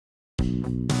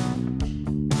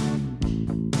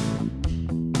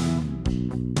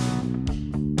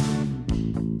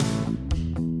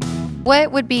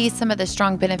What would be some of the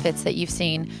strong benefits that you've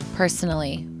seen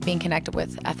personally being connected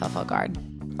with FFLGuard?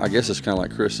 I guess it's kind of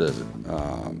like Chris says it.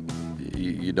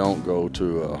 You don't go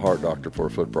to a heart doctor for a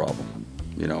foot problem.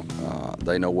 You know,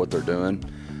 they know what they're doing.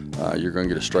 You're going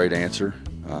to get a straight answer.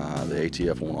 The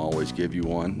ATF won't always give you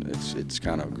one. It's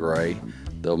kind of gray.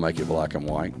 They'll make it black and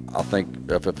white. I think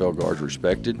FFLGuard's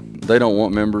respected. They don't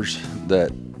want members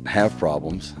that have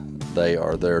problems. They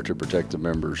are there to protect the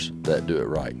members that do it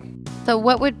right. So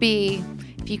what would be,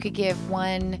 if you could give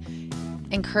one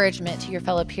encouragement to your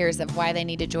fellow peers of why they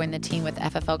need to join the team with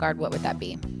FFLGuard, what would that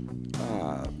be?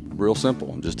 Real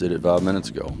simple. Just did it 5 minutes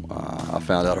ago. I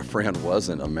found out a friend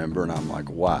wasn't a member, and I'm like,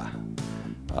 why?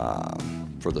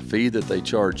 For the fee that they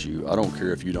charge you, I don't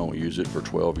care if you don't use it for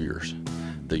 12 years.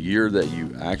 The year that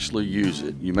you actually use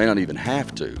it, you may not even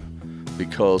have to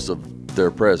because of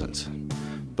their presence,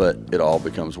 but it all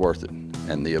becomes worth it.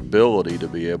 And the ability to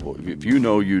be able, if you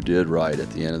know you did right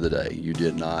at the end of the day, you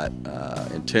did not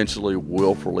intentionally,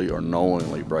 willfully, or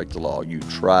knowingly break the law, you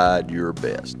tried your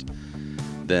best,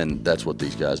 then that's what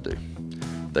these guys do.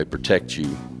 They protect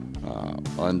you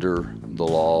under the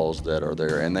laws that are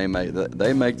there, and they make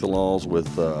the laws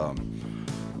with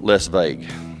less vague.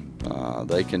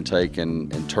 They can take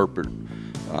and interpret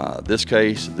this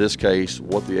case,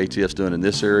 what the ATF's doing in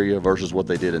this area versus what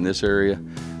they did in this area,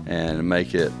 and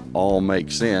make it all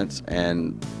make sense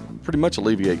and pretty much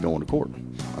alleviate going to court.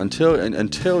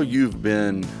 Until you've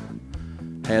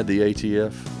had the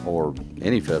ATF or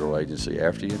any federal agency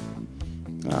after you,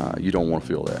 you don't want to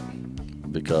feel that,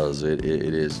 because it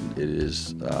is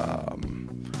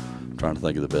I'm trying to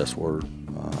think of the best word.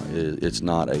 It's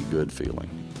not a good feeling.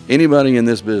 Anybody in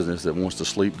this business that wants to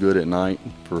sleep good at night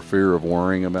for fear of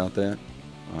worrying about that,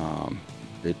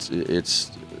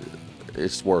 it's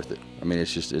worth it. I mean,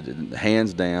 it's just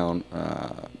hands down,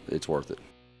 it's worth it.